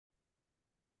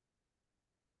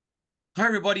Hi,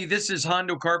 everybody. This is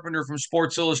Hondo Carpenter from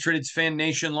Sports Illustrated's Fan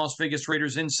Nation, Las Vegas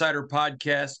Raiders Insider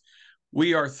Podcast.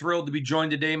 We are thrilled to be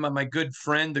joined today by my good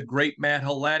friend, the great Matt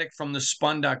Hladek from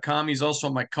thespun.com. He's also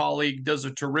my colleague, does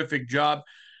a terrific job.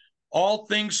 All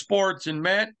things sports. And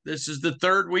Matt, this is the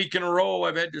third week in a row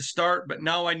I've had to start, but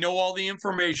now I know all the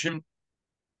information.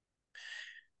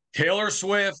 Taylor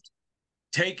Swift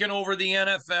taking over the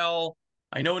NFL.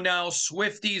 I know now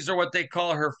Swifties are what they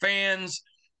call her fans.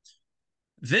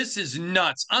 This is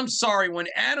nuts. I'm sorry. When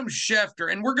Adam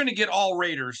Schefter, and we're going to get all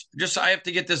Raiders, just I have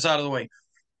to get this out of the way.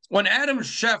 When Adam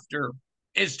Schefter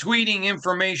is tweeting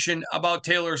information about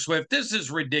Taylor Swift, this is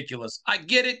ridiculous. I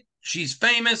get it. She's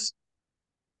famous.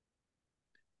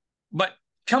 But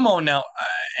come on now.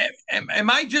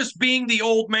 Am I just being the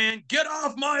old man? Get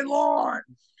off my lawn.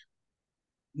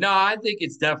 No, I think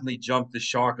it's definitely jumped the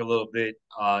shark a little bit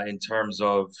in terms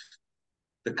of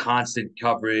the constant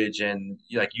coverage and,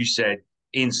 like you said,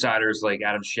 insiders like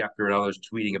Adam Schefter and others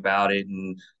tweeting about it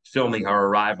and filming her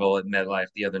arrival at MetLife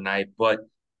the other night. But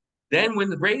then when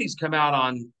the ratings come out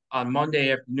on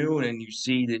Monday afternoon and you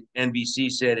see that NBC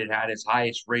said it had its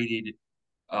highest rated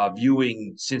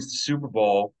viewing since the Super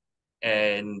Bowl,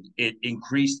 and it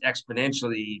increased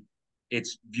exponentially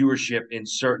its viewership in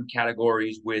certain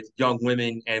categories with young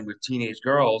women and with teenage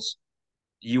girls,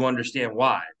 you understand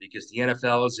why. Because the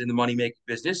NFL is in the money making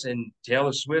business, and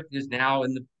Taylor Swift is now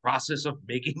in the process of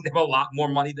making them a lot more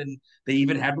money than they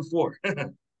even had before.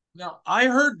 Now, I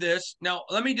heard this. Now,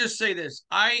 let me just say this.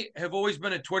 I have always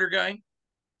been a Twitter guy.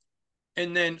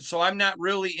 And then, so I'm not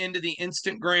really into the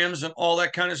Instagrams and all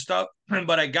that kind of stuff.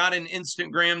 But I got an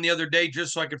Instagram the other day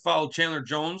just so I could follow Chandler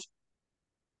Jones.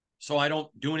 So I don't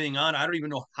do anything on. I don't even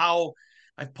know how.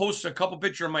 I've posted a couple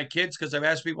pictures of my kids because I've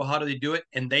asked people how do they do it,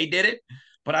 and they did it,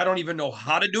 but I don't even know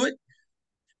how to do it.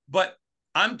 But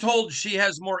I'm told she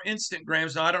has more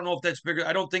Instagrams now. I don't know if that's bigger.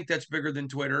 I don't think that's bigger than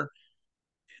Twitter.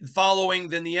 Following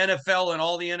than the NFL and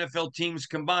all the NFL teams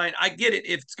combined. I get it.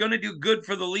 If it's going to do good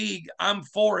for the league, I'm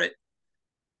for it.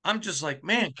 I'm just like,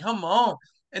 man, come on.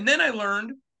 And then I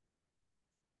learned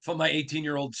from my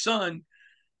 18-year-old son,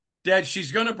 Dad,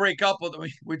 she's going to break up with him,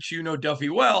 which you know Duffy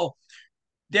well.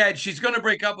 Dad, she's going to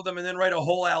break up with him and then write a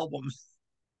whole album.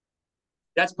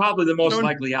 That's probably the most No,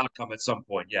 likely outcome at some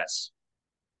point, yes.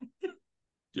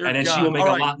 dear And then she will God. make All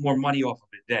a right. lot more money off of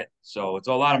it then. So it's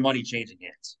a lot of money changing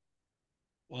hands.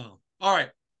 Wow. All right.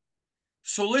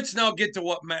 So let's now get to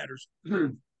what matters.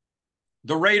 The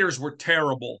Raiders were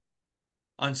terrible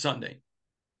on Sunday.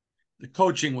 The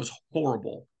coaching was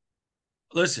horrible.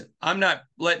 Listen, I'm not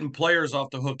letting players off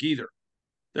the hook either.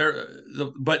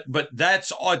 But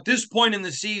that's at this point in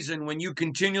the season when you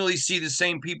continually see the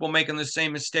same people making the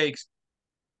same mistakes,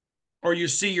 or you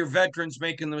see your veterans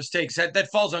making the mistakes. That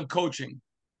falls on coaching.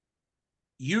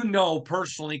 You know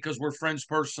personally, because we're friends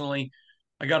personally,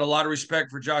 I got a lot of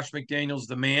respect for Josh McDaniels,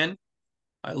 the man.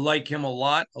 I like him a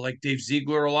lot. I like Dave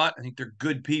Ziegler a lot. I think they're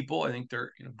good people. I think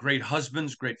they're great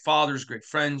husbands, great fathers, great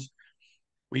friends.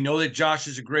 We know that Josh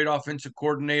is a great offensive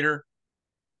coordinator.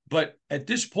 But at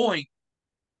this point,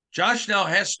 Josh now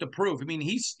has to prove. I mean,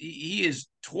 he is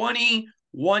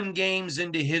 21 games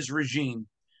into his regime.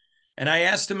 And I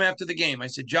asked him after the game, I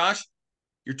said, Josh,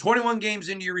 you're 21 games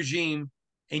into your regime,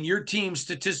 and your team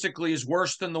statistically is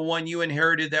worse than the one you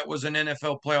inherited that was an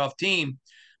NFL playoff team.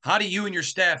 How do you and your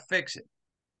staff fix it?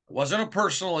 It wasn't a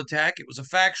personal attack. It was a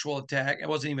factual attack. It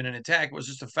wasn't even an attack. It was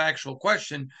just a factual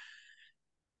question.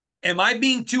 Am I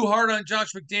being too hard on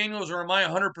Josh McDaniels or am I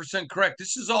 100% correct?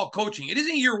 This is all coaching. It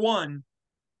isn't year one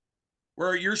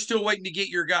where you're still waiting to get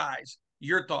your guys.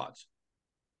 Your thoughts?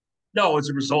 No, it's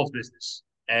a results business.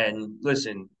 And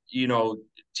listen,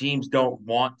 teams don't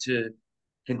want to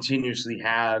continuously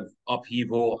have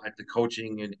upheaval at the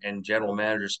coaching and general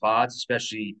manager spots,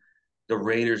 especially the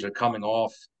Raiders are coming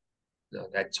off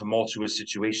that tumultuous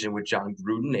situation with John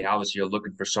Gruden. They obviously are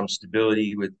looking for some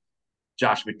stability with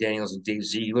Josh McDaniels and Dave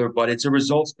Ziegler, but it's a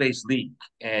results based league.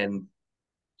 And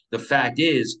the fact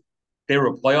is, they were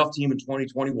a playoff team in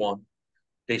 2021.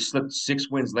 They slipped 6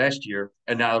 wins last year,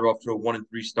 and now they're off to a 1-3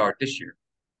 start this year.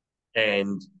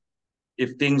 And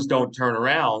if things don't turn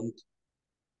around,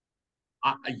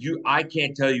 I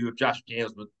can't tell you if Josh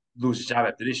McDaniels would lose his job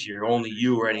after this year. Only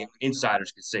you or any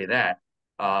insiders could say that.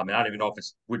 And I don't even know if it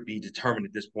would be determined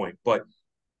at this point. But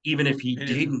even if he It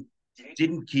isn't.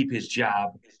 didn't keep his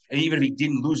job, and even if he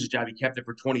didn't lose his job, he kept it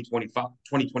for 2025,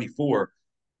 2024.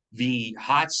 The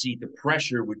hot seat, the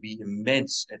pressure would be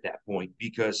immense at that point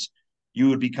because you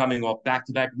would be coming off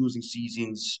back-to-back losing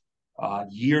seasons.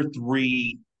 Year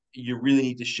three, you really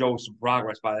need to show some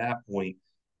progress by that point.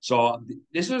 So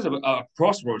this is a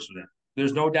crossroads for them.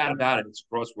 There's no doubt about it. It's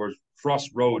a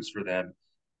crossroads for them.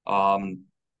 Um,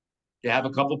 they have a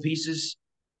couple pieces,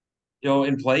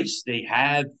 in place. They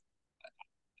have,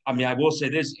 I mean, I will say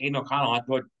this: Aiden O'Connell, I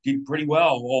thought did pretty well,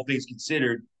 all things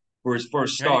considered, for his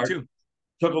first I did start. too.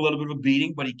 Took a little bit of a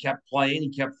beating, but he kept playing. He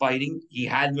kept fighting. He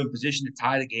had him in position to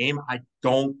tie the game. I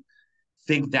don't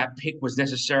think that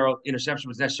interception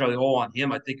was necessarily all on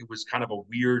him. I think it was kind of a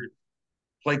weird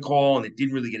play call, and it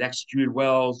didn't really get executed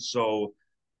well. So,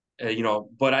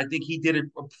 but I think he did a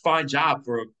fine job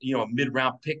for a mid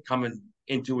round pick coming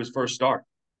into his first start.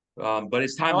 But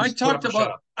it's time Now to put up or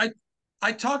shut up.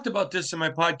 I talked about this in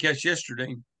my podcast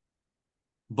yesterday,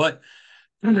 but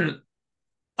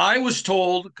I was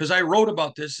told, because I wrote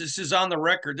about this, this is on the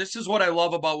record. This is what I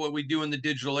love about what we do in the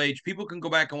digital age. People can go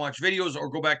back and watch videos or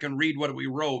go back and read what we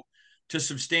wrote to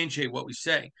substantiate what we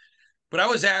say. But I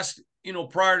was asked,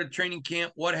 prior to training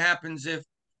camp, what happens if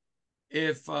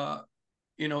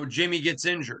Jimmy gets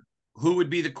injured? Who would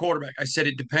be the quarterback? I said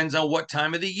it depends on what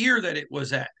time of the year that it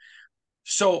was at.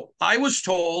 So I was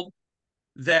told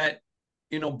that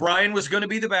Brian was going to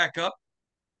be the backup.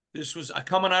 This was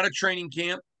coming out of training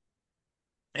camp,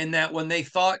 and that when they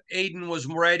thought Aiden was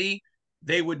ready,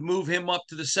 they would move him up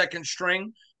to the second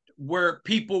string where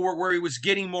he was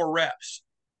getting more reps.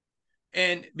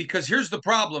 And because here's the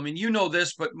problem, and you know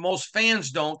this, but most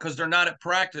fans don't because they're not at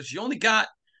practice. You only got,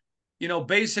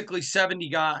 basically 70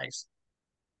 guys.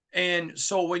 And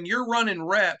so when you're running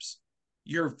reps,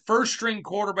 your first string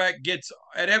quarterback gets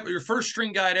your first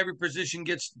string guy at every position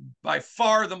gets by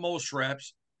far the most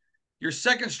reps. Your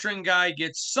second string guy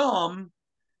gets some,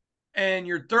 and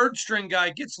your third string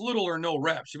guy gets little or no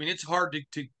reps. I mean, it's hard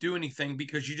to do anything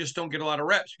because you just don't get a lot of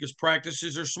reps because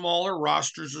practices are smaller,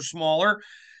 rosters are smaller.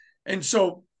 And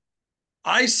so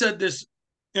I said this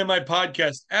in my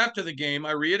podcast after the game.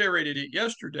 I reiterated it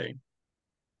yesterday.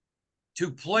 To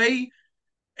play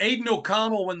Aiden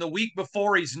O'Connell when the week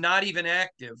before he's not even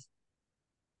active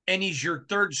and he's your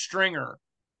third stringer,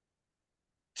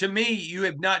 to me, you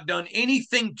have not done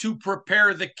anything to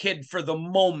prepare the kid for the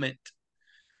moment.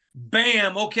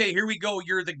 Bam, okay, here we go.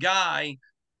 You're the guy.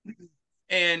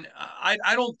 And I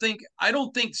don't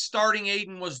think starting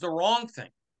Aiden was the wrong thing.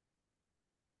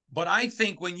 But I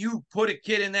think when you put a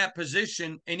kid in that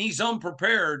position and he's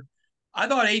unprepared, I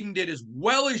thought Aiden did as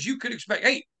well as you could expect.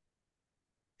 Hey,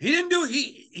 he didn't do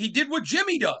he did what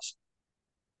Jimmy does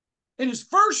in his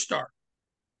first start,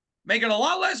 making a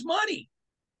lot less money.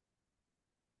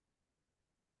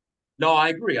 No, I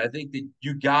agree. I think that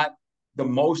you got the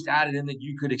most out of him that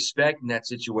you could expect in that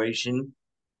situation.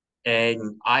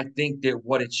 And I think that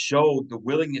what it showed, the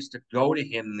willingness to go to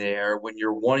him there when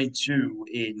you're 1-2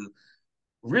 in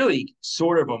really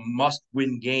sort of a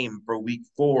must-win game for week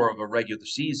 4 of a regular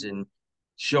season,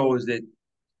 shows that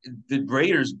the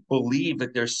Raiders believe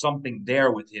that there's something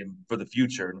there with him for the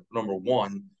future, number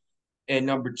one. And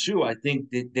number two, I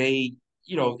think that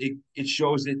it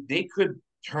shows that they could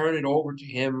turn it over to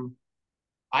him,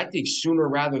 I think, sooner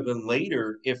rather than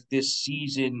later if this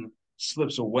season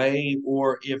slips away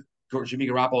or if Jimmy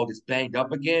Garoppolo gets banged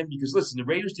up again. Because listen, the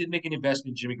Raiders did make an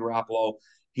investment in Jimmy Garoppolo.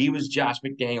 He was Josh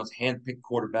McDaniels' handpicked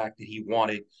quarterback that he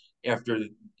wanted after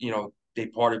they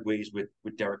parted ways with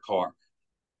Derek Carr.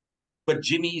 But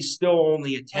Jimmy's still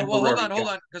only a Oh, well, temporary guy.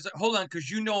 hold on,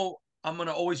 because I'm going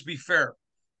to always be fair.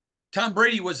 Tom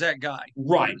Brady was that guy,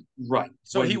 Right, right.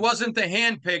 so he wasn't the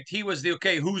hand picked. He was the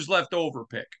who's left over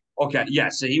pick. Okay, yeah.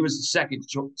 So he was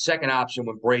the second option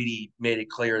when Brady made it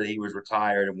clear that he was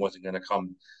retired and wasn't going to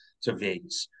come to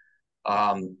Vegas.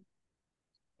 Um,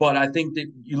 but I think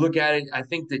that you look at it, I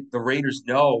think that the Raiders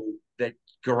know that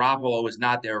Garoppolo is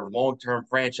not their long-term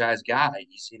franchise guy.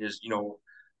 He's in his,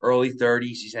 early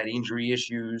 30s. He's had injury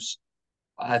issues.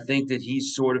 I think that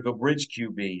he's sort of a bridge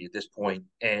QB at this point,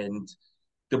 and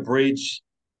the bridge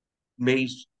may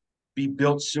be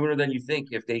built sooner than you think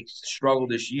if they struggle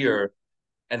this year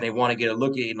and they want to get a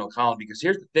look at Aiden O'Connell. Because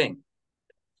here's the thing: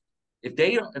 if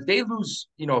they lose,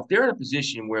 if they're in a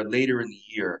position where later in the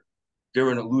year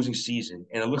they're in a losing season,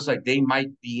 and it looks like they might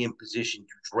be in position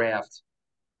to draft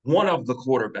one of the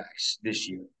quarterbacks this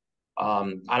year.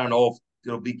 I don't know if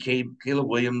it'll be Caleb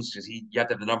Williams because you have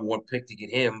to have the number one pick to get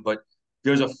him, but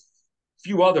there's a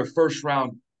few other first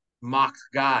round mock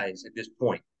guys at this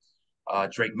point.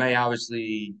 Drake May,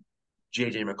 obviously,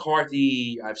 JJ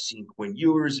McCarthy. I've seen Quinn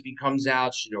Ewers if he comes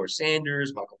out, Shador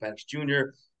Sanders, Michael Penix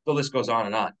Jr. The list goes on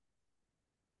and on.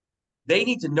 They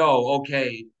need to know,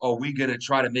 okay, are we going to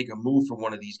try to make a move for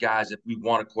one of these guys if we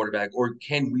want a quarterback, or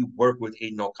can we work with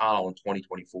Aiden O'Connell in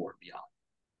 2024 and beyond?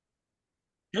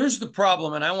 Here's the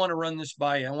problem, and I want to run this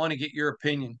by you. I want to get your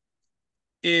opinion.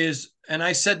 And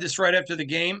I said this right after the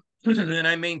game, and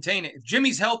I maintain it. If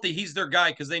Jimmy's healthy, he's their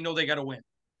guy because they know they got to win.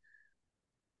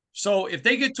 So if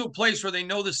they get to a place where they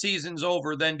know the season's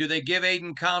over, then do they give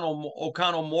Aiden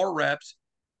O'Connell more reps?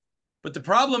 But the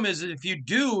problem is if you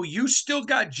do, you still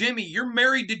got Jimmy. You're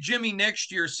married to Jimmy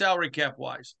next year, salary cap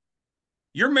wise.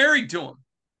 You're married to him.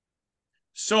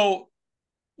 So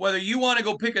whether you want to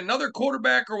go pick another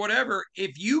quarterback or whatever,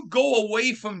 if you go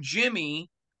away from Jimmy,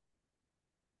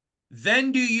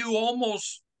 then do you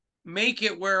almost make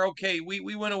it where, okay,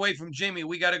 we went away from Jimmy.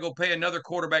 We got to go pay another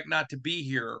quarterback not to be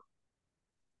here.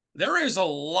 There is a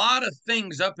lot of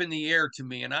things up in the air to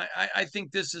me. And I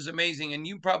think this is amazing. And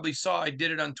you probably saw, I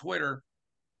did it on Twitter,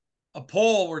 a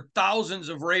poll where thousands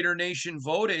of Raider Nation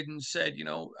voted and said,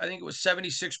 I think it was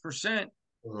 76%.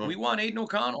 We want Aiden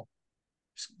O'Connell.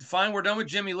 Fine, we're done with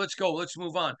Jimmy. Let's go. Let's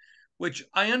move on. Which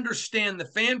I understand the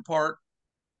fan part,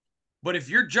 but if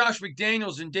you're Josh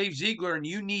McDaniels and Dave Ziegler and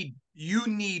you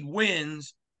need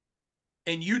wins,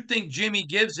 and you think Jimmy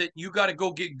gives it, you got to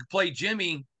go play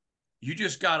Jimmy. You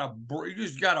just got a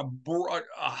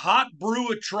hot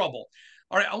brew of trouble.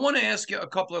 All right, I want to ask you a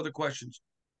couple other questions,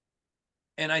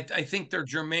 and I think they're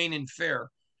germane and fair.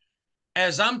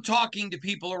 As I'm talking to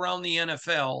people around the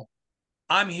NFL,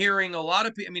 I'm hearing a lot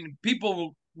of people. I mean,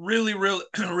 people really, really,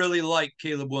 really like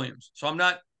Caleb Williams. So I'm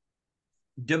not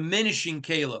diminishing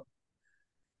Caleb,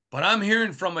 but I'm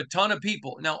hearing from a ton of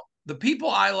people. Now, the people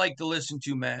I like to listen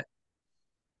to, Matt,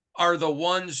 are the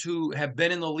ones who have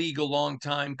been in the league a long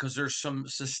time because there's some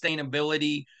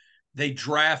sustainability. They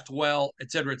draft well,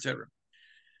 et cetera, et cetera.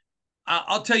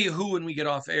 I'll tell you who when we get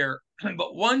off air,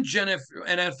 but one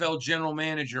NFL general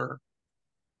manager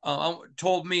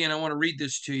told me, and I want to read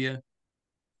this to you.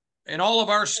 In all of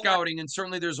our scouting, and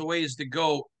certainly there's a ways to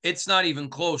go, it's not even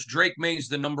close. Drake May's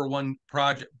the number one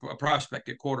prospect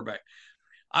at quarterback.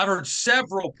 I've heard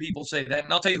several people say that,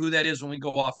 and I'll tell you who that is when we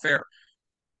go off air.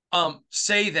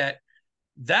 Say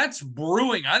that's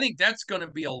brewing. I think that's going to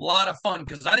be a lot of fun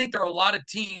because I think there are a lot of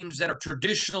teams that are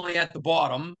traditionally at the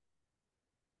bottom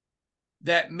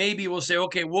that maybe will say,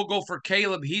 okay, we'll go for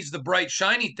Caleb. He's the bright,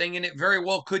 shiny thing. And it very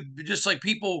well could be just like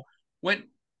people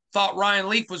thought Ryan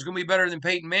Leaf was going to be better than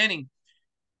Peyton Manning.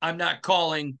 I'm not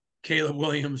calling Caleb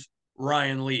Williams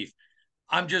Ryan Leaf.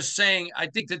 I'm just saying I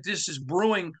think that this is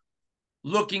brewing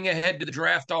looking ahead to the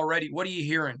draft already. What are you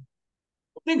hearing?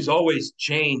 Things always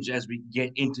change as we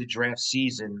get into draft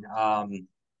season. And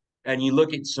you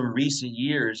look at some recent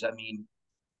years, I mean,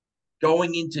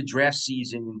 going into draft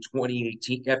season in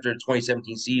 2018, after the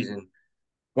 2017 season,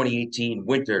 2018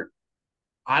 winter,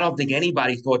 I don't think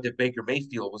anybody thought that Baker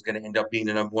Mayfield was going to end up being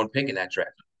the number one pick in that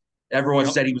draft. Everyone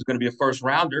said he was going to be a first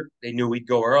rounder. They knew he'd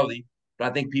go early, but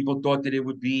I think people thought that it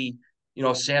would be,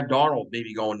 Sam Darnold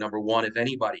maybe going number one, if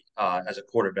anybody, as a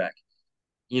quarterback.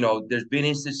 There's been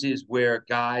instances where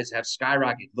guys have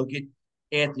skyrocketed. Look at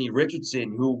Anthony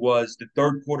Richardson, who was the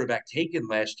third quarterback taken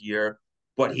last year,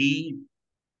 but he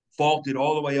vaulted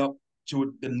all the way up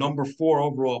to the number 4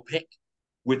 overall pick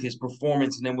with his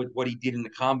performance and then with what he did in the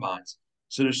combines.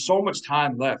 So there's so much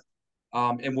time left.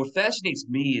 And what fascinates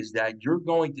me is that you're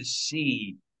going to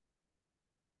see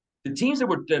the teams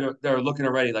that are looking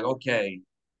already like, okay,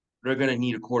 they're going to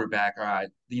need a quarterback. All right,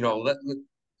 let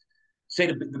say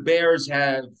the Bears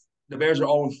are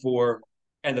 0-4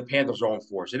 and the Panthers are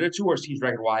 0-4. So they're two worst teams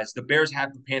record wise. The Bears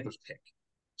have the Panthers pick.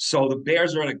 So the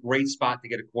Bears are in a great spot to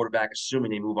get a quarterback,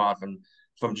 assuming they move on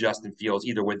from Justin Fields,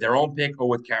 either with their own pick or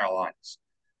with Carolina's.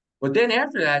 But then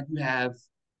after that, you have,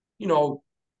 do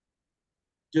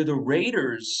the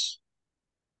Raiders,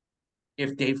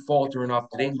 if they falter enough,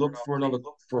 do they look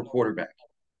for a quarterback?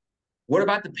 What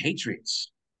about the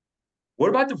Patriots? What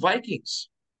about the Vikings?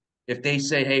 If they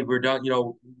say, hey, we're done,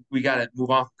 we got to move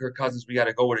on from Kirk Cousins, we got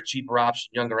to go with a cheaper option,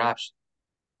 younger option.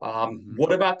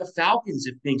 What about the Falcons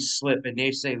if things slip and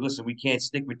they say, listen, we can't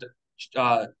stick with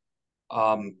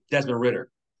Desmond Ritter?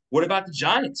 What about the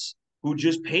Giants, who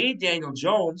just paid Daniel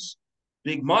Jones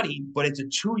big money, but it's a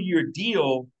 2-year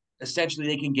deal essentially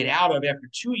they can get out of after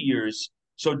 2 years?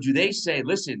 So do they say,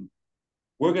 listen,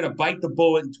 we're going to bite the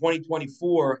bullet in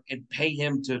 2024 and pay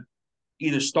him to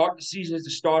either start the season as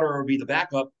the starter or be the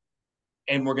backup,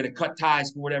 and we're going to cut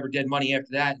ties for whatever dead money after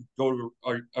that and go to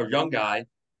our young guy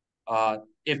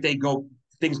if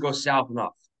things go south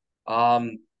enough.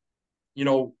 The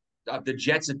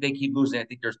Jets, if they keep losing, I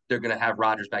think they're going to have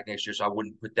Rodgers back next year, so I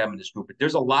wouldn't put them in this group. But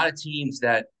there's a lot of teams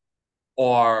that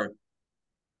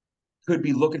could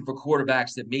be looking for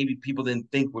quarterbacks that maybe people didn't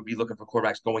think would be looking for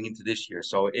quarterbacks going into this year.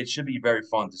 So it should be very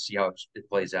fun to see how it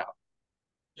plays out.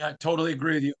 Yeah, I totally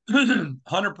agree with you.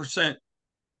 100%.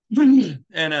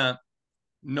 And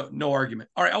no argument.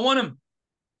 All right, I want to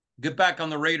get back on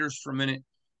the Raiders for a minute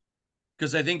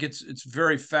because I think it's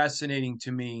very fascinating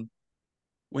to me.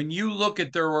 When you look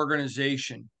at their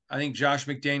organization, I think Josh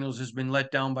McDaniels has been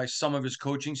let down by some of his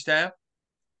coaching staff.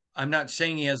 I'm not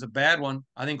saying he has a bad one.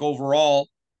 I think overall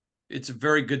it's a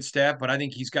very good staff, but I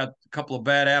think he's got a couple of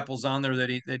bad apples on there that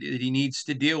he needs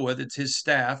to deal with. It's his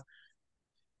staff.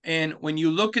 And when you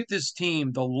look at this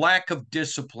team, the lack of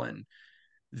discipline,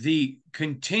 the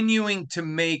continuing to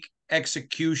make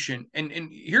execution, and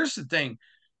here's the thing,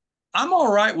 I'm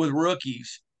all right with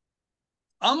rookies.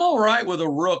 I'm all right with a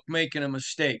rook making a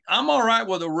mistake. I'm all right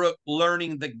with a rook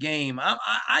learning the game.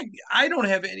 I don't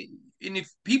have any, and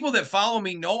if people that follow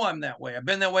me know I'm that way, I've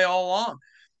been that way all along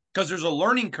because there's a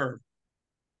learning curve.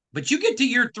 But you get to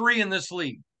year 3 in this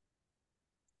league,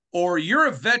 or you're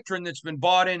a veteran that's been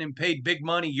bought in and paid big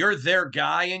money, you're their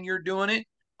guy and you're doing it.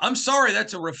 I'm sorry,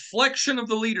 that's a reflection of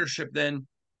the leadership then.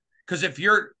 Because if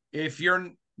you're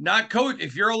not coach,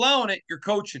 if you're allowing it, you're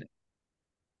coaching it.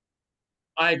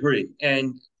 I agree.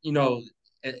 And,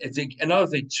 it's another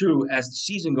thing, too, as the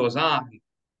season goes on,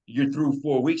 you're through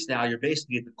 4 weeks now, you're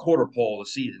basically at the quarter pole of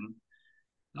the season.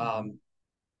 Um,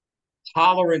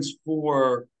 Tolerance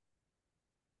for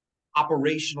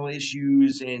operational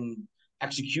issues and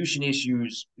execution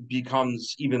issues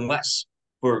becomes even less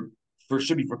for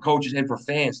should be for coaches and for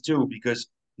fans too, because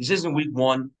this isn't week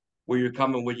one where you're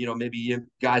coming with, maybe you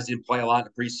guys didn't play a lot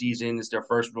in the preseason, it's their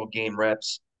first real game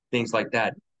reps, things like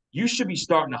that. You should be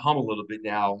starting to hum a little bit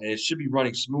now, and it should be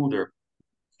running smoother.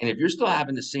 And if you're still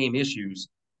having the same issues,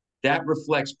 that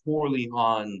reflects poorly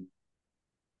on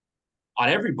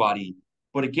everybody.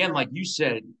 But again, like you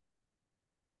said,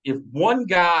 if one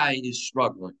guy is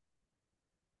struggling,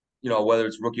 whether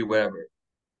it's rookie or whatever,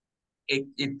 it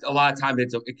a lot of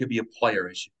times it could be a player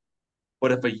issue.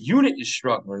 But if a unit is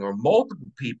struggling or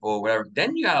multiple people or whatever,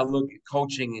 then you got to look at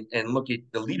coaching and look at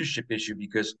the leadership issue,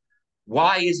 because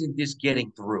why isn't this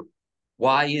getting through?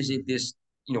 Why isn't this,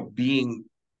 being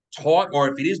taught? Or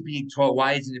if it is being taught,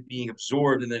 why isn't it being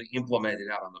absorbed and then implemented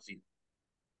out on the field?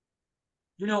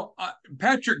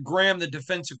 Patrick Graham, the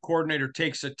defensive coordinator,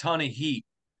 takes a ton of heat.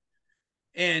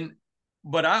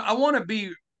 But I want to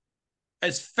be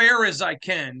as fair as I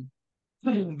can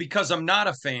because I'm not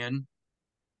a fan.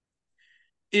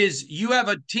 Is you have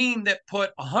a team that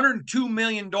put $102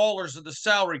 million of the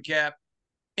salary cap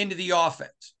into the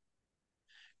offense.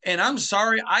 And I'm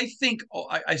sorry, I think,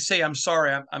 I say I'm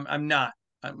sorry, I'm not.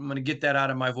 I'm going to get that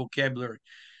out of my vocabulary.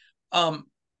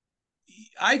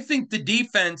 I think the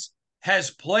defense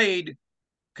has played,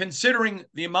 considering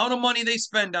the amount of money they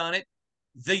spend on it,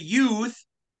 the youth,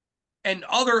 and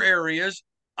other areas,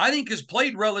 I think has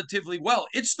played relatively well.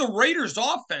 It's the Raiders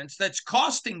offense that's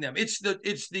costing them. It's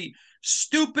the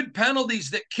stupid penalties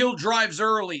that kill drives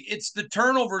early. It's the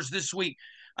turnovers this week.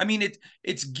 I mean,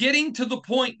 it's getting to the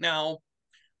point now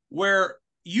where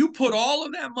you put all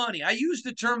of that money. I used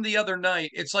the term the other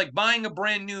night. It's like buying a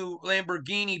brand new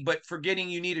Lamborghini, but forgetting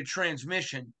you need a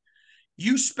transmission.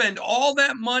 You spend all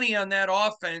that money on that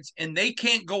offense and they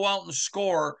can't go out and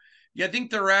score. Yeah, I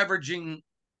think they're averaging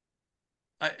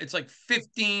it's like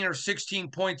 15 or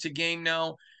 16 points a game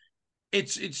now.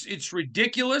 It's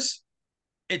ridiculous.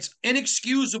 It's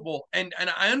inexcusable. And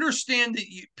I understand that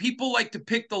people like to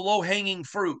pick the low hanging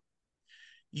fruit.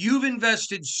 You've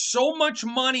invested so much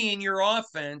money in your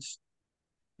offense.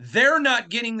 They're not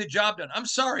getting the job done. I'm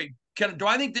sorry. Do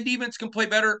I think the defense can play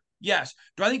better? Yes.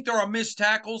 Do I think there are missed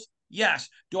tackles? Yes.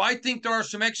 Do I think there are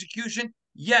some execution?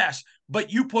 Yes. But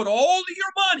you put all of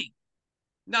your money,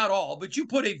 not all, but you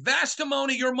put a vast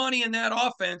amount of your money in that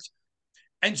offense.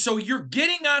 And so you're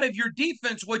getting out of your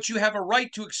defense what you have a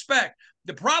right to expect.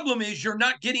 The problem is you're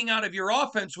not getting out of your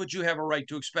offense what you have a right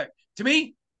to expect. To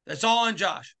me, that's all on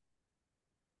Josh.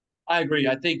 I agree.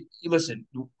 I think, listen,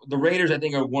 the Raiders, I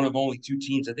think, are one of only two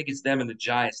teams. I think it's them and the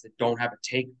Giants that don't have a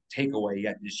takeaway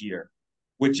yet this year,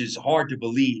 which is hard to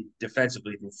believe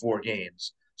defensively through 4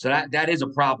 games. So that is a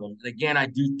problem. And again, I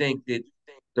do think that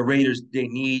the Raiders,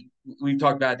 we've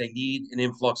talked about, they need an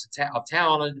influx of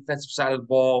talent on the defensive side of the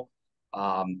ball.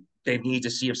 They need to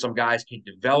see if some guys can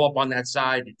develop on that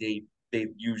side that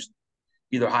they've used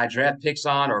either high draft picks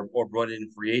on or brought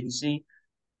in free agency.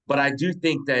 But I do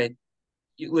think that,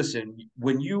 listen,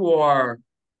 when you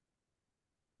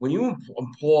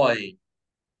employ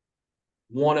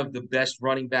one of the best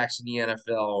running backs in the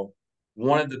NFL,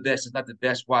 one of the best, if not the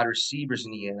best, wide receivers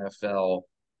in the NFL,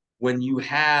 when you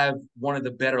have one of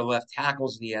the better left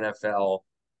tackles in the NFL,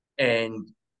 and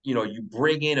you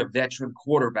bring in a veteran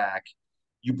quarterback,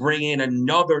 you bring in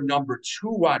another number 2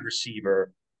 wide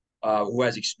receiver who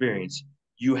has experience.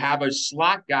 You have a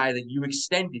slot guy that you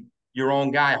extended, your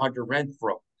own guy, Hunter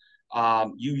Renfrow.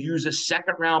 You use a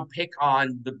second-round pick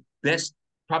on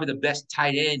probably the best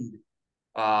tight end,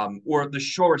 or the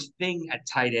surest thing at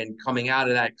tight end coming out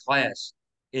of that class.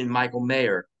 in Michael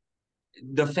Mayer.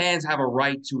 The fans have a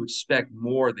right to expect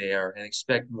more there and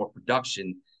expect more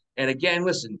production. And again,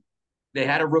 listen, they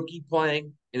had a rookie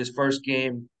playing in his first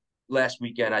game last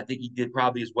weekend. I think he did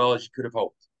probably as well as you could have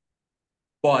hoped.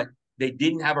 But they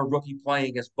didn't have a rookie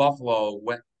playing against Buffalo,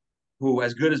 who,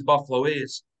 as good as Buffalo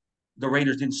is, the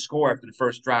Raiders didn't score after the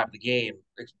first drive of the game,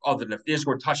 other than they didn't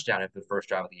score a touchdown after the first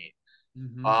drive of the game.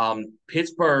 Mm-hmm.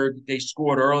 Pittsburgh, they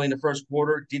scored early in the first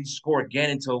quarter, didn't score again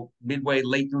until midway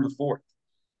late through the fourth.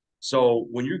 So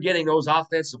when you're getting those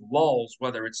offensive lulls,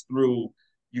 whether it's through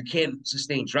you can't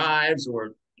sustain drives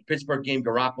or the Pittsburgh game,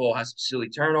 Garoppolo has some silly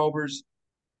turnovers,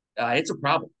 it's a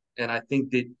problem. And I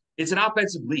think that it's an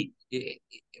offensive league.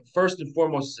 First and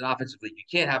foremost, it's an offensive league. You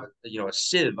can't have a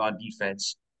sieve on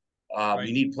defense. You Right.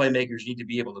 need playmakers. You need to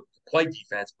be able to play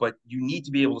defense, but you need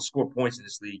to be able to score points in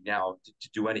this league now to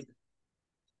do anything.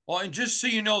 Well, and just so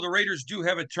you know, the Raiders do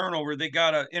have a turnover. They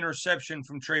got an interception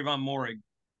from Trayvon Moehrig.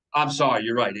 I'm sorry,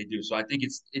 you're right. They do. So I think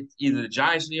it's either the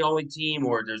Giants are the only team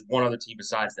or there's one other team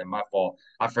besides them. My fault.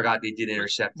 I forgot they did But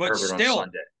intercept but Herbert on still,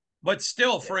 Sunday. but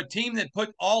still, Yeah. for a team that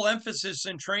put all emphasis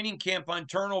in training camp on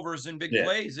turnovers and big Yeah.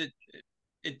 plays,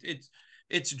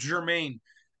 it's germane.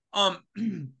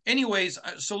 Anyways,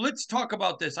 so let's talk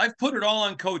about this. I've put it all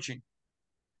on coaching,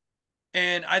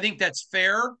 and I think that's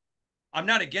fair. I'm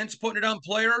not against putting it on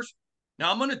players.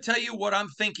 Now I'm going to tell you what I'm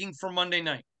thinking for Monday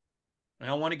night. And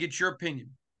I want to get your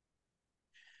opinion.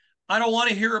 I don't want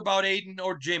to hear about Aiden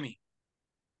or Jimmy.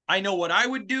 I know what I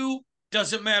would do.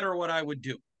 Doesn't matter what I would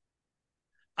do.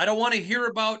 I don't want to hear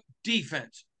about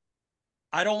defense.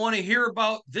 I don't want to hear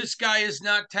about this guy is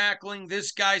not tackling,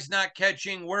 this guy's not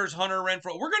catching, where's Hunter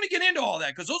Renfrow. We're going to get into all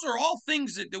that because those are all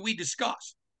things that we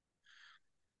discuss.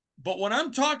 But when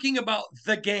I'm talking about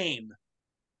the game,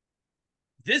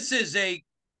 this is a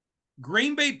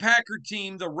Green Bay Packer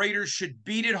team the Raiders should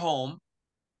beat at home.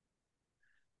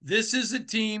 This is a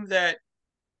team that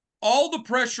all the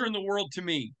pressure in the world to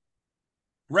me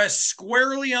rests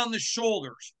squarely on the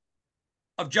shoulders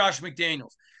of Josh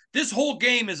McDaniels. This whole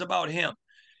game is about him.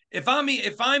 If I'm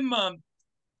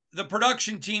the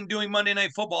production team doing Monday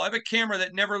Night Football, I have a camera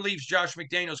that never leaves Josh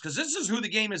McDaniels because this is who the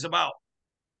game is about.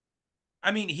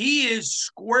 I mean, he is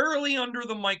squarely under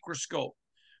the microscope.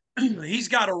 He's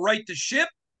got to right the ship.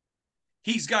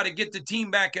 He's got to get the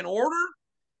team back in order.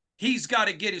 He's got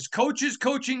to get his coaches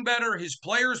coaching better, his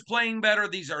players playing better.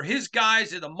 These are his guys.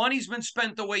 The money's been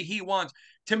spent the way he wants.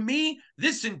 To me,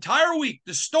 this entire week,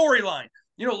 the storyline,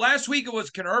 last week it was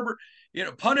can Herbert,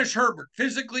 punish Herbert,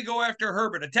 physically go after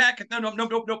Herbert, attack it. No, nope, nope,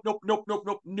 nope, nope, nope, nope,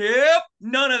 nope, nope.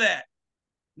 None of that.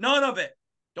 None of it.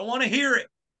 Don't want to hear it.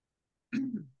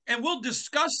 And we'll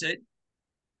discuss it.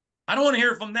 I don't want to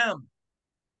hear from them.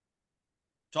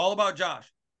 It's all about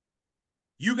Josh.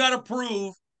 You got to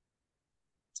prove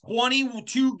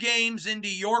 22 games into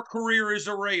your career as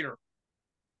a Raider.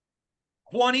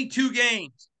 22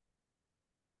 games.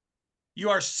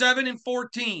 You are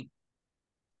 7-14.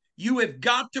 You have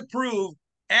got to prove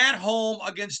at home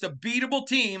against a beatable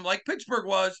team like Pittsburgh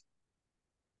was.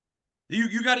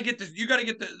 You got to get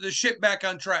the shit back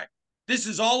on track. This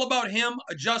is all about him,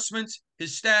 adjustments,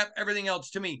 his staff, everything else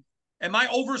to me. Am I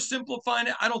oversimplifying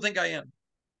it? I don't think I am.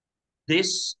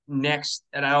 This next,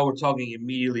 and I know we're talking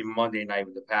immediately Monday night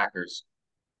with the Packers.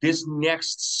 This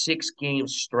next 6-game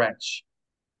stretch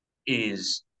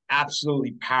is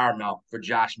absolutely paramount for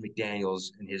Josh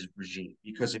McDaniels and his regime.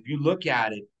 Because if you look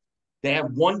at it, they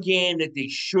have one game that they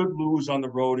should lose on the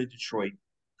road in Detroit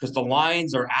because the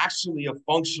Lions are actually a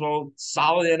functional,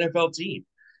 solid NFL team.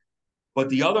 But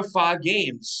the other 5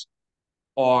 games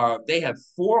they have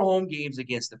 4 home games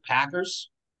against the Packers,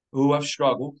 who have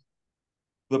struggled,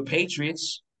 the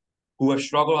Patriots, who have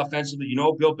struggled offensively.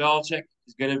 Bill Belichick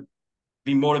is going to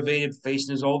be motivated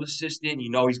facing his old assistant.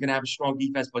 He's going to have a strong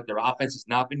defense, but their offense has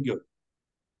not been good.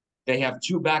 They have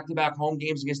 2 back-to-back home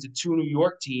games against the 2 New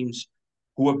York teams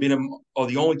who have been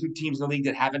the only 2 teams in the league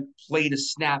that haven't played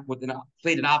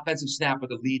an offensive snap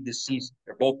with a lead this season.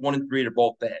 They're both 1-3. They're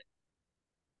both bad.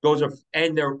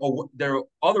 Their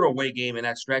other away game in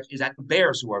that stretch is at the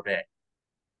Bears, who are bad.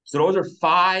 So those are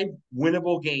 5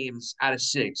 winnable games out of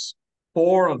 6.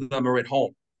 4 of them are at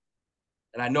home.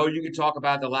 And I know you can talk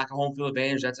about the lack of home field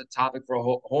advantage. That's a topic for a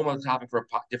whole other topic for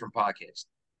a different podcast.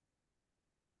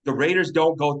 The Raiders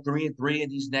don't go 3-3 in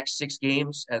these next 6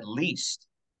 games, at least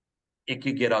it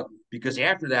could get ugly. Because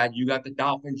after that, you got the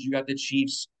Dolphins, you got the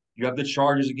Chiefs, you have the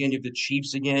Chargers again, you have the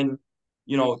Chiefs again.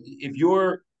 If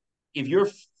you're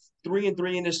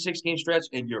 3-3 in this 6-game stretch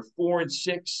and you're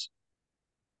 4-6,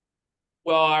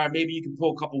 well, all right, maybe you can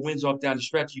pull a couple wins off down the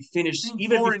stretch. Even if you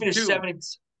finish 7.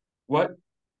 What?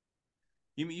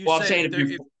 You Well, I'm say saying if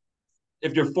you're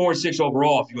if you're 4-6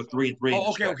 overall, if you go 3-3 in the Oh,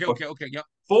 okay, stretch. okay, But okay, okay. Yep.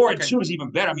 four and Okay. two is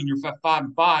even better. I mean, you're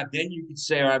 5-5. Then you could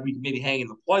say, all right, we can maybe hang in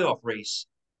the playoff race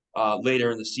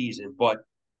later in the season. But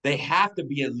they have to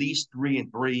be at least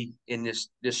 3-3 in this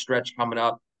stretch coming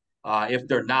up. If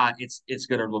they're not, it's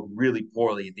going to look really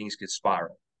poorly and things could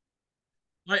spiral.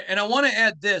 Right. And I want to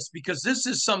add this because this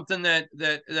is something that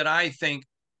I think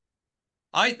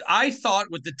I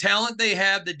thought with the talent they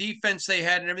had, the defense they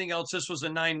had, and everything else, this was a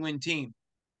 9-win team.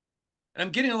 And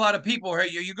I'm getting a lot of people. Hey,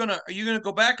 are you gonna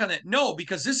go back on that? No,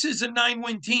 because this is a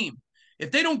 9-win team.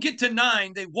 If they don't get to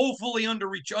 9, they woefully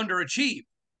underachieve.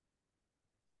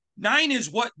 9 is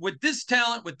what with this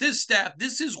talent, with this staff,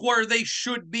 this is where they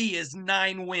should be is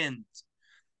 9 wins.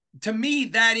 To me,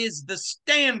 that is the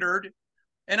standard.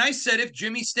 And I said if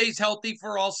Jimmy stays healthy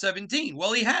for all 17.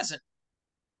 Well, he hasn't.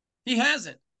 He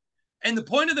hasn't. And the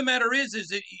point of the matter is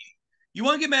that you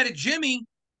want to get mad at Jimmy.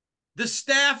 The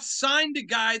staff signed a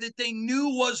guy that they knew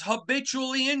was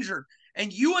habitually injured.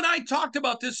 And you and I talked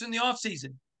about this in the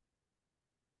offseason.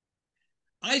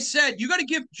 I said, you got to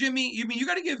give Jimmy, you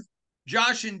got to give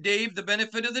Josh and Dave the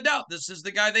benefit of the doubt. This is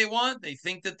the guy they want. They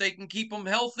think that they can keep him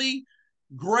healthy.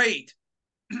 Great.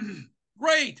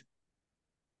 Great.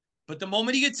 But the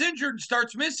moment he gets injured and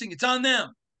starts missing, it's on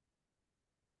them.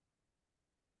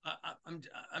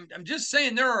 I'm just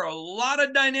saying there are a lot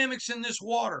of dynamics in this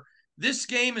water. This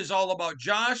game is all about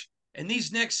Josh, and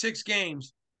these next 6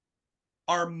 games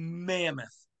are mammoth.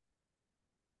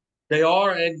 They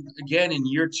are, and again, in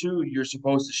year two, you're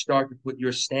supposed to start to put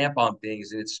your stamp on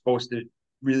things, and it's supposed to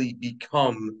really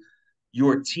become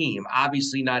your team.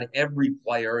 Obviously, not every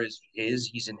player is his.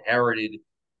 He's inherited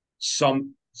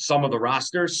some of the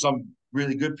roster, some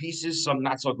really good pieces, some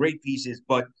not so great pieces,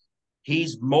 but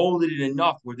he's molded it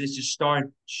enough where this is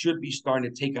should be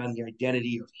starting to take on the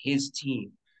identity of his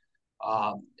team.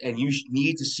 And you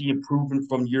need to see improvement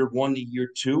from year one to year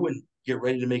two and get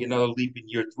ready to make another leap in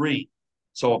year three.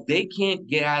 So if they can't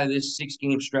get out of this 6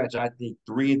 game stretch, I think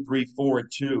 3-3,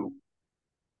 4-2,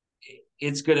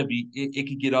 it's going to be, it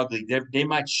could get ugly. They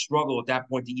might struggle at that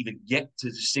point to even get to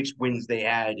the 6 wins they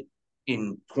had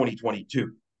in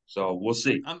 2022. So we'll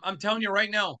see. I'm telling you right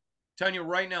now,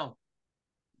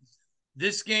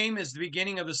 this game is the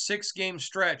beginning of a 6-game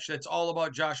stretch that's all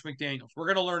about Josh McDaniels. We're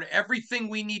going to learn everything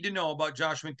we need to know about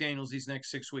Josh McDaniels these next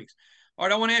 6 weeks. All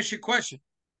right, I want to ask you a question.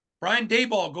 Brian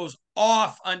Daboll goes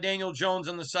off on Daniel Jones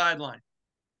on the sideline.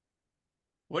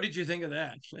 What did you think of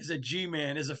that? As a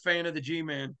G-man, as a fan of the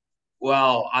G-man.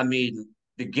 Well, I mean,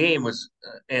 the game was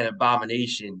an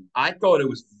abomination. I thought it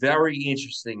was very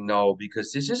interesting, though,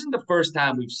 because this isn't the first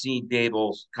time we've seen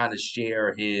Dable kind of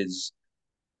share his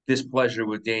displeasure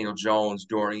with Daniel Jones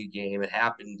during a game. It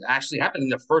actually happened in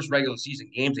the first regular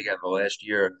season game together last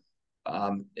year.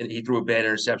 And he threw a bad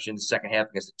interception in the second half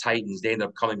against the Titans. They ended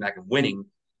up coming back and winning.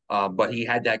 But he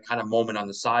had that kind of moment on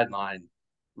the sideline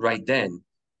right then.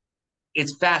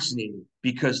 It's fascinating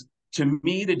because to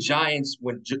me, the Giants,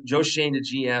 when Joe Schoen, the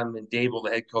GM, and Dable,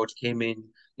 the head coach, came in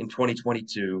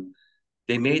 2022,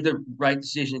 they made the right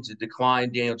decision to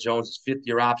decline Daniel Jones'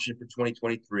 fifth-year option for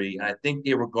 2023. And I think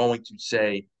they were going to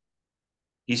say,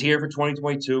 he's here for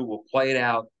 2022. We'll play it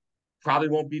out. Probably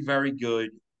won't be very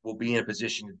good. We'll be in a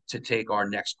position to take our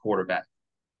next quarterback.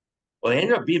 Well, they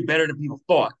ended up being better than people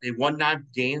thought. They won 9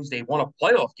 games. They won a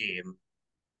playoff game.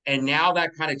 And now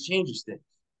that kind of changes things.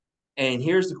 And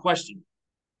here's the question.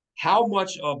 How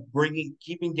much of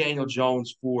keeping Daniel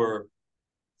Jones for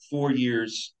 4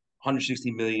 years,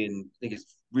 160 million, I think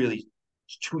it's really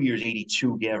 2 years,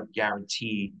 82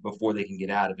 guaranteed before they can get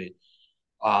out of it.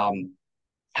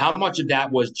 How much of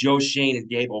that was Joe Schoen and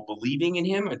Dable believing in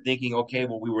him and thinking, okay,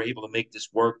 well, we were able to make this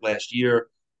work last year.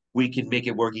 We can make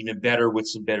it work even better with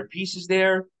some better pieces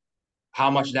there. How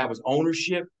much of that was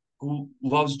ownership who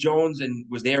loves Jones and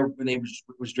was there when they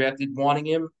was drafted wanting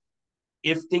him?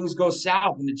 If things go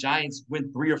south and the Giants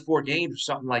win 3 or 4 games or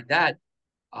something like that,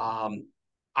 I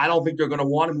don't think they're going to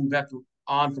want to move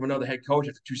on from another head coach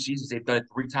after 2 seasons. They've done it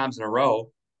 3 times in a row.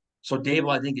 So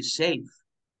Dable, I think, is safe.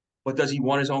 But does he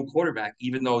want his own quarterback?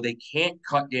 Even though they can't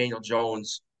cut Daniel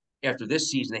Jones after this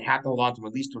season, they have to hold on to him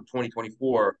at least to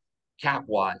 2024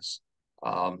 cap-wise.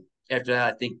 After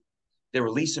that, I think they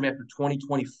release him after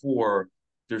 2024.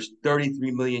 There's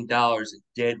 $33 million in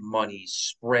dead money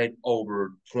spread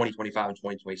over 2025 and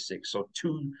 2026. So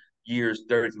 2 years,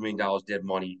 $33 million dead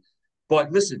money.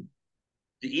 But listen,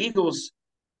 the Eagles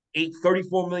ate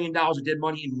 $34 million of dead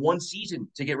money in 1 season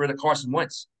to get rid of Carson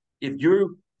Wentz. If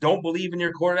you don't believe in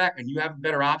your quarterback and you have a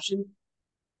better option,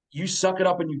 you suck it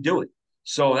up and you do it.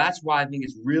 So that's why I think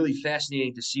it's really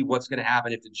fascinating to see what's going to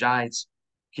happen if the Giants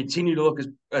continue to look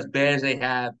as bad as they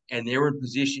have and they're in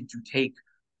position to take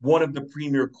one of the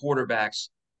premier quarterbacks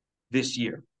this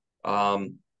year.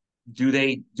 Do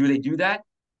they do that?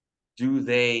 Do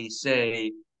they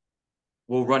say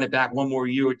we'll run it back one more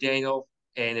year with Daniel,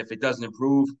 and if it doesn't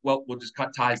improve, well, we'll just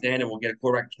cut ties then and we'll get a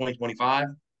quarterback in 2025?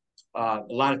 A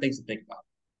lot of things to think about.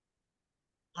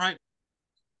 All right.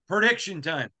 Prediction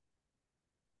time.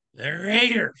 The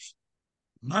Raiders,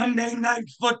 Monday Night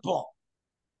Football,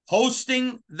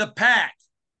 hosting the Pack.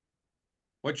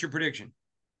 What's your prediction?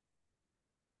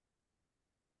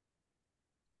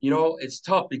 It's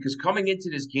tough because coming into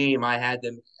this game, I had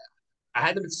them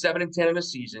at 7-10 in the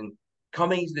season.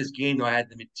 Coming into this game, though, I had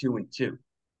them at 2-2.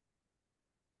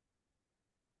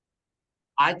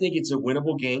 I think it's a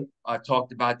winnable game. I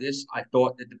talked about this. I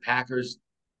thought that the Packers,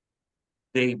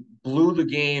 they blew the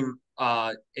game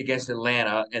against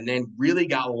Atlanta and then really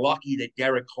got lucky that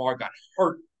Derek Carr got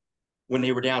hurt when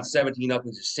they were down 17-0 to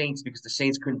the Saints, because the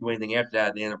Saints couldn't do anything after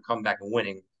that. They ended up coming back and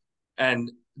winning.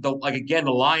 And the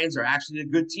Lions are actually a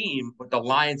good team, but the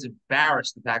Lions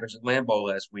embarrassed the Packers at Lambeau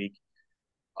last week.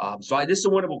 This is a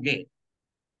winnable game.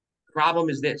 The problem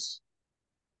is this: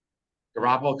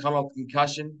 Garoppolo coming off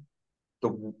concussion,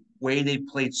 the way they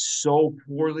played so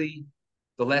poorly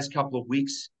the last couple of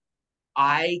weeks.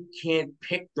 I can't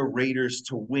pick the Raiders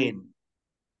to win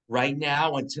right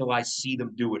now until I see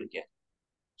them do it again.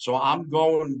 So I'm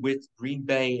going with Green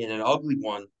Bay in an ugly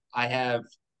one. I have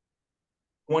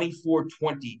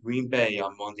 24-20 Green Bay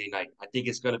on Monday night. I think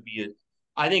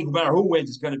no matter who wins,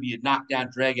 it's going to be a knockdown,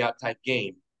 drag out type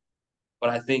game. But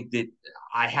I think that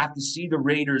I have to see the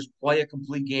Raiders play a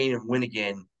complete game and win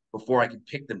again before I can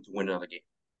pick them to win another game.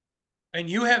 And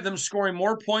you have them scoring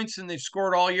more points than they've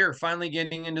scored all year, finally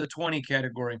getting into the 20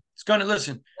 category. It's going to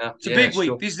listen. It's a big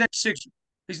week. These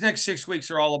next 6 weeks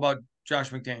are all about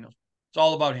Josh McDaniels. It's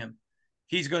all about him.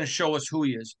 He's going to show us who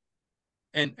he is,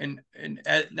 and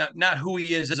not who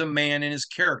he is as a man and his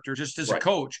character, just as a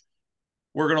coach.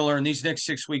 We're going to learn. These next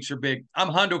 6 weeks are big. I'm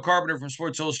Hondo Carpenter from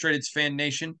Sports Illustrated's Fan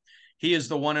Nation. He is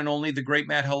the one and only, the great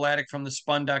Matt Hladek from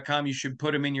thespun.com. You should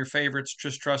put him in your favorites.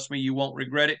 Just trust me, you won't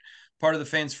regret it. Part of the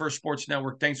Fans First Sports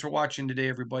Network. Thanks for watching today,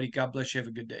 everybody. God bless you. Have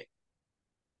a good day.